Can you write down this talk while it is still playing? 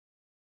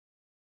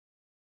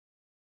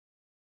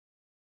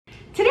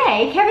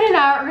Today, Kevin and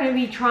I are going to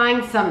be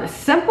trying some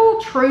Simple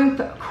Truth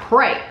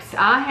Crêpes.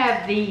 I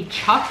have the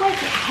chocolate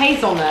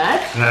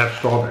hazelnut. And I have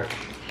strawberry.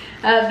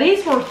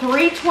 These were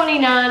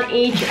 $3.29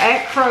 each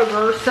at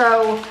Kroger,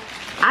 so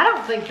I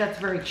don't think that's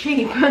very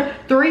cheap.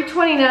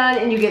 $3.29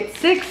 and you get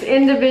 6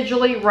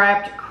 individually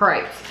wrapped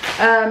crepes.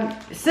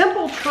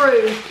 Simple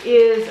Truth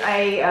is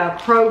a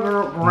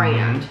Kroger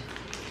brand.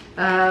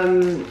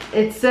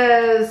 It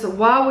says,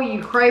 why will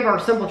you crave our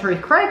Simple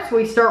Truth crepes?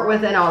 We start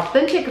with an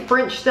authentic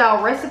French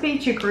style recipe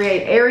to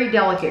create airy,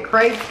 delicate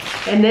crepes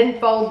and then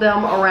fold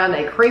them around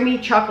a creamy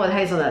chocolate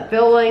hazelnut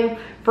filling.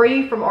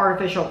 Free from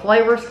artificial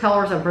flavors,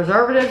 colors, and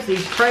preservatives,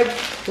 these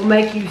crepes will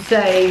make you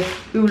say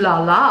ooh la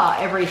la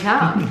every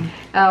time.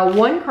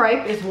 One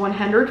crepe is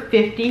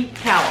 150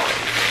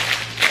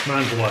 calories.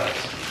 Mine's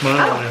less. Mine's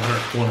only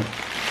 120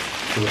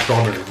 for the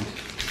strawberry ones.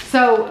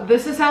 So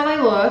this is how they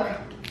look.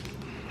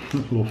 A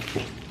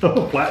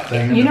little flat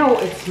thing. You know,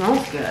 it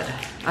smells good.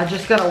 I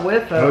just got a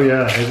whiff of. Oh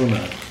yeah,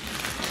 hazelnut.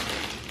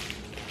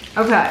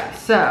 Okay,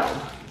 so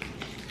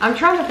I'm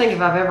trying to think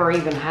if I've ever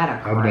even had a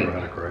crepe. I've never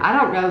had a crepe. I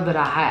don't know that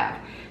I have.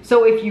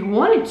 So if you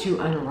wanted to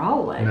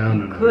unroll it,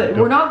 you could.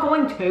 We're not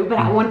going to, but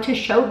I want to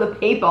show the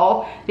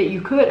people that you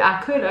could.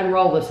 I could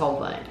unroll this whole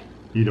thing.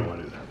 You don't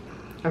want to do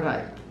that.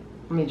 Okay,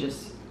 let me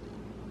just.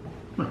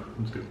 No,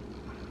 that's good.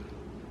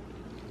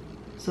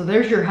 So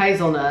there's your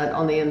hazelnut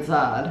on the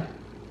inside.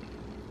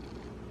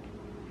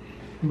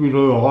 We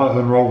do a lot of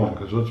unrolling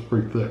because that's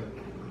pretty thick.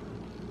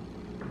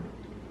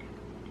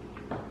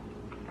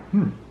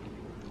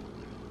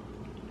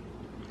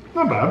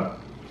 Not bad.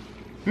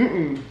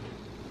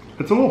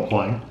 It's a little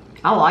plain.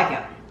 I like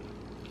it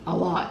a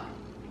lot.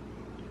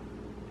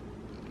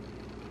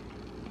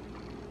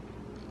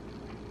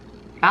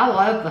 I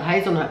love the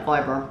hazelnut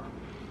flavor.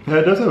 Yeah,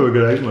 it does have a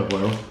good hazelnut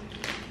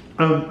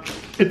flavor.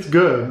 It's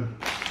good.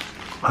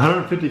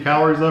 150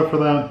 calories though for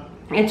that.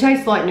 It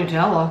tastes like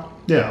Nutella.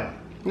 Yeah.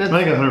 I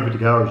think 150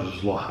 calories is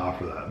just a little high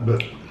for that,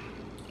 but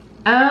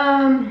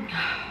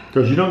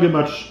because you don't get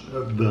much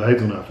of the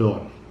hazelnut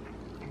filling.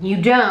 You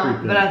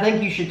don't, but I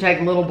think you should take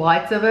little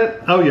bites of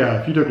it. Oh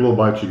yeah, if you took little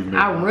bites, you can.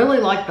 I really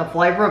like the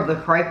flavor of the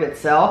crepe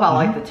itself. I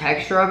like the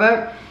texture of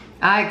it.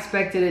 I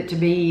expected it to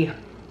be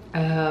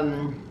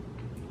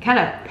kind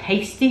of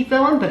pasty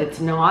filling, but it's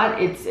not.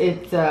 It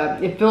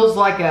feels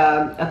like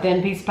a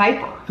thin piece of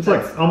paper. It's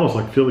like almost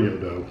like filio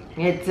dough.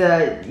 It's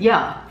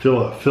yeah.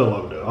 Philo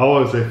dough. I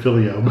always say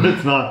filio, but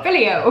it's not.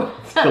 Filio.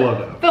 It's philo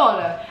dough. Philo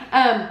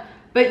dough.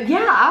 But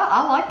yeah,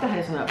 I like the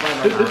hazelnut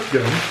flavor. It's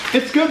good.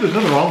 It's good. There's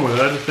nothing wrong with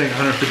it. I just think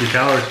 150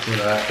 calories for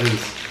that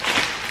is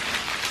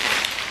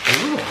a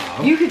little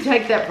high. You could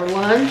take that for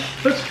lunch.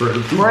 That's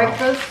true.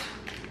 Breakfast.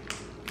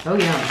 Oh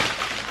yeah.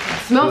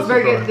 It smells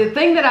very good. The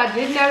thing that I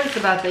did notice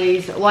about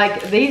these,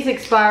 like these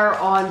expire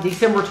on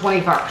December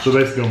 21st. So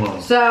they still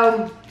month.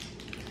 So,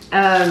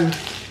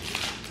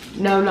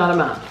 no, not a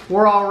month.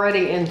 We're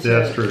already into. Yeah,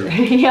 that's true.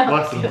 Yeah.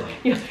 Less than a month.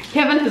 Yeah.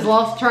 Kevin has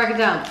lost track of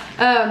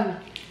time.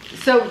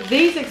 So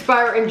these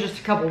expire in just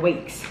a couple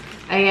weeks.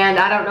 And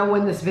I don't know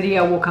when this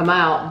video will come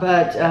out,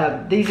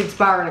 but these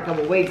expire in a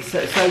couple weeks.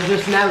 So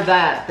just know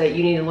that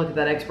you need to look at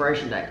that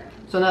expiration date.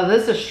 So now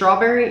this is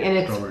strawberry and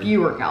it's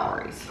fewer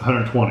calories.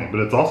 120, but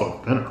it's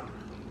also thinner.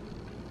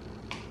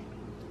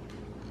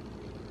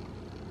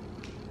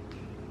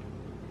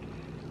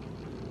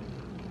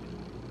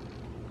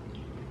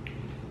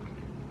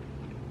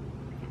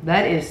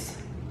 That is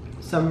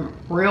some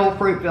real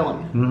fruit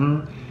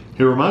filling.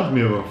 It reminds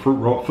me of a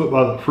fruit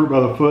by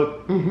the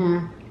foot.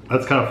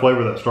 That's the kind of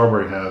flavor that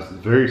strawberry has.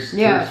 It's very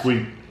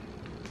sweet,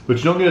 but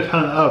you don't get a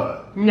ton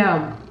of it.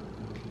 No,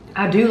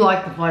 I do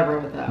like the flavor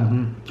of it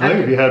though. I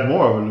think if you had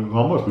more of it, it would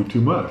almost be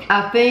too much.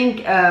 I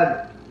think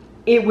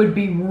it would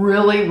be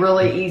really,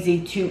 really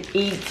easy to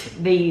eat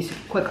these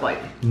quickly.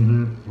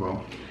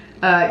 Well.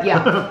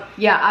 Yeah,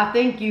 yeah. I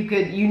think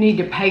you need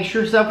to pace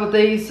yourself with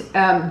these,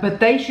 but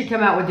they should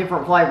come out with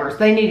different flavors.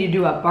 They need to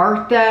do a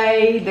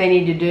birthday. They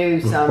need to do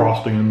some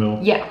frosting in the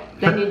middle. Yeah,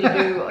 they need to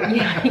do.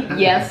 Yeah,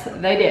 yes,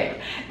 they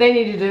do. They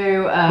need to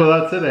do.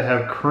 Well, that's it. They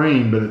have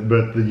cream,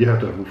 but you have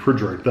to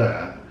refrigerate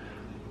that.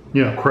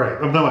 You know, crepe.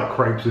 I'm talking about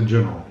crepes in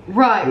general.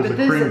 Right, but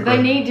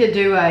they need to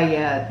do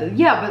a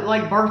but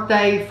like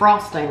birthday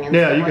frosting and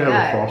stuff you can like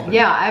have a frosting.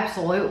 Yeah,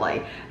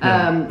 absolutely.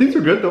 Yeah. These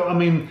are good though. I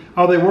mean,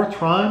 are they worth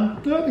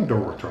trying? Yeah, I think they're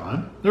worth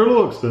trying. They're a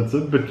little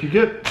expensive, but you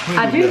get.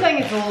 I do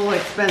think it's a little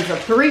expensive.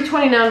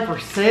 $3.29 for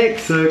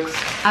 6.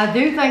 6. I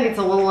do think it's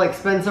a little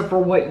expensive for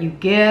what you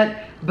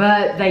get,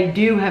 but they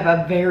do have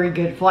a very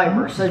good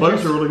flavor. So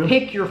just really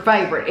pick your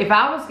favorite. If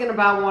I was going to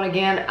buy one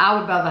again, I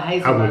would buy the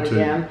hazelnut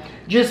again,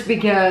 just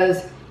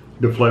because.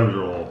 The flavors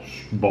are a little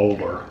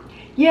bolder.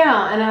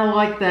 Yeah, and I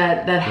like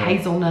that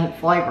hazelnut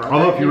flavor.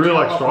 Although if you really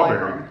like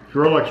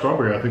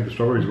strawberry, I think the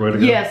strawberry's way to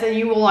go. Yes, and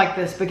you will like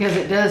this because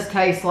it does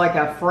taste like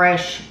a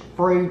fresh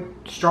fruit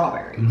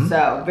strawberry.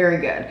 So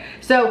very good.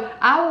 So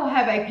I will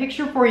have a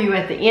picture for you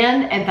at the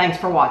end, and thanks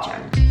for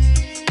watching.